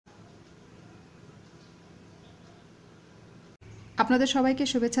আপনাদের সবাইকে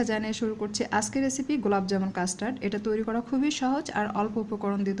শুভেচ্ছা জানিয়ে শুরু করছি আজকের রেসিপি গোলাপ জামুন কাস্টার্ড। এটা তৈরি করা খুবই সহজ আর অল্প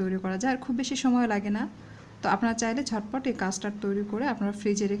উপকরণ দিয়ে তৈরি করা যায় আর খুব বেশি সময় লাগে না। তো আপনারা চাইলে ঝটপট এই কাস্টার্ড তৈরি করে আপনারা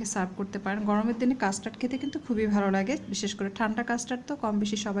ফ্রিজে রেখে সার্ভ করতে পারেন। গরমের দিনে কাস্টার্ড খেতে কিন্তু খুবই ভালো লাগে, বিশেষ করে ঠান্ডা কাস্টার্ড তো কম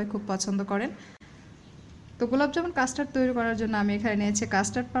বেশি সবাই খুব পছন্দ করেন। তো গোলাপ জামুন কাস্টার্ড তৈরি করার জন্য আমি এখানে নিয়েছি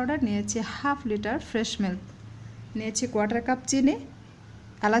কাস্টার্ড পাউডার, নিয়েছি 1/2 লিটার ফ্রেশ মিল্ক, নিয়েছি 1/4 কাপ চিনি,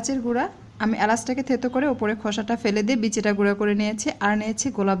 এলাচের গুঁড়া, আমি এলাচটাকে থেতো করে উপরে খোসাটা ফেলে দিয়ে বিচিটা গুঁড়া করে নিয়েছি, আর নিয়েছি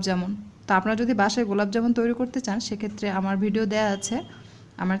গোলাপ জামুন। তো আপনারা যদি বাসায় গোলাপ জামুন তৈরি করতে চান সেক্ষেত্রে আমার ভিডিও দেওয়া আছে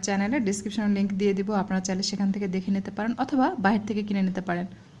আমার চ্যানেলে, ডিসক্রিপশনে লিঙ্ক দিয়ে দিব, আপনারা চাইলে সেখান থেকে দেখে নিতে পারেন অথবা বাইরে থেকে কিনে নিতে পারেন।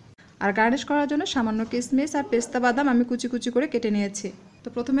 আর গার্নিশ করার জন্য সামান্য কিসমিস আর পেস্তা বাদাম আমি কুচি কুচি করে কেটে নিয়েছি। তো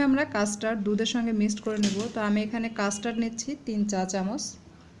প্রথমে আমরা কাস্টার্ড দুধের সঙ্গে মিক্সড করে নেব। তো আমি এখানে কাস্টার্ড নিচ্ছি 3 চা চামচ,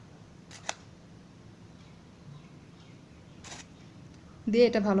 দিয়ে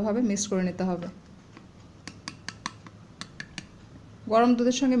এটা ভালোভাবে মিক্স করে নিতে হবে। গরম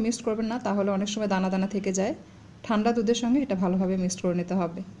দুধের সঙ্গে মিক্স করবেন না, তাহলে অনেক সময় দানা দানা থেকে যায়। ঠান্ডা দুধের সঙ্গে এটা ভালোভাবে মিক্স করে নিতে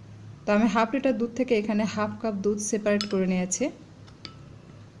হবে। তো আমি 1/2 লিটার দুধ থেকে এখানে 1/2 কাপ দুধ সেপারেট করে নিয়েছি।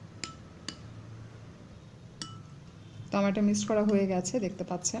 তো আমার এটা মিক্স করা হয়ে গেছে, দেখতে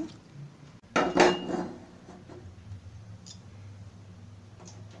পাচ্ছেন।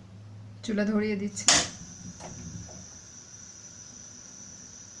 চুলা ধরিয়ে দিচ্ছি।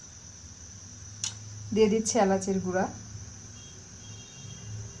 দিয়ে দিচ্ছি এলাচের গুঁড়া,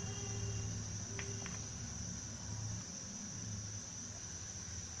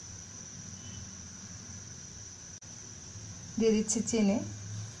 দিয়ে দিচ্ছি চিনি।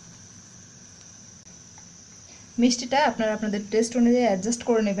 মিষ্টিটা আপনারা আপনাদের টেস্ট অনুযায়ী অ্যাডজাস্ট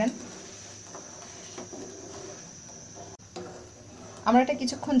করে নেবেন। আমরা এটা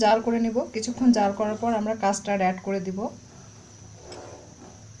কিছুক্ষণ জাল করে নিব। কিছুক্ষণ জাল করার পর আমরা কাস্টার্ড অ্যাড করে দিব।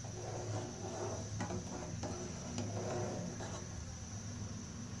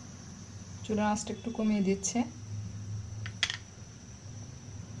 চুলার আঁচটা একটু কমিয়ে দিচ্ছে।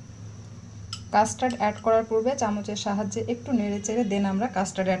 কাস্টার্ড অ্যাড করার পূর্বে চামচের সাহায্যে একটু নেড়ে চেড়ে দেন আমরা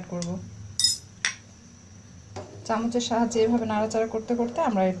কাস্টার্ড অ্যাড করব। চামচের সাহায্যে এভাবে নাড়াচাড়া করতে করতে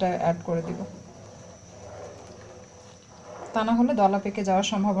আমরা এটা অ্যাড করে দিব, তা না হলে দলা পেকে যাওয়ার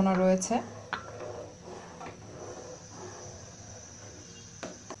সম্ভাবনা রয়েছে।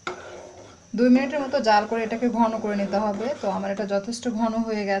 দুই মিনিটের মতো জাল করে এটাকে ঘন করে নিতে হবে। তো আমার এটা যথেষ্ট ঘন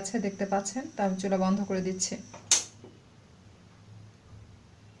হয়ে গেছে, দেখতে পাচ্ছেন। তো আমি চুলা বন্ধ করে দিচ্ছি।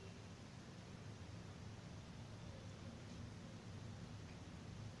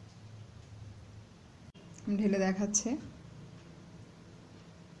 ঢেলে দেখাচ্ছে।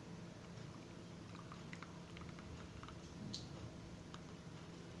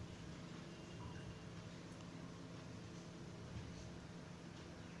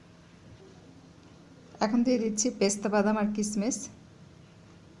 এখন দিয়ে দিচ্ছি পেস্তা বাদাম আর কিসমিস।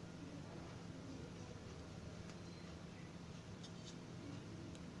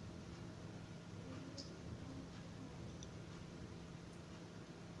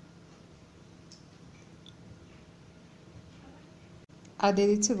 আর দিয়ে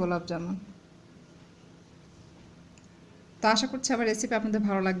দিচ্ছি গোলাপ জামুন। তো আশা করছি আমার রেসিপি আপনাদের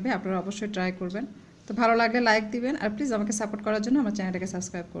ভালো লাগবে, আপনারা অবশ্যই ট্রাই করবেন। তো ভালো লাগলে লাইক দিবেন আর প্লিজ আমাকে সাপোর্ট করার জন্য আমার চ্যানেলটাকে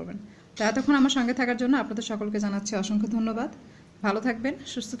সাবস্ক্রাইব করবেন। তো এতক্ষণ আমার সঙ্গে থাকার জন্য আপনাদের সকলকে জানাচ্ছি অসংখ্য ধন্যবাদ। ভালো থাকবেন,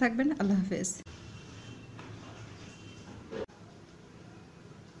 সুস্থ থাকবেন, আল্লাহ হাফেজ।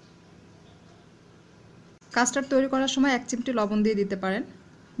 কাস্টার্ড তৈরি করার সময় 1 চিমটি লবণ দিয়ে দিতে পারেন।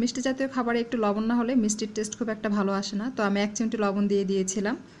 মিষ্টি জাতীয় খাবারে একটু লবণ না হলে মিষ্টির টেস্ট খুব একটা ভালো আসে না। তো আমি 1 চিমটি লবণ দিয়ে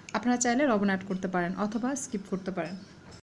দিয়েছিলাম। আপনারা চাইলে লবণ অ্যাড করতে পারেন অথবা স্কিপ করতে পারেন।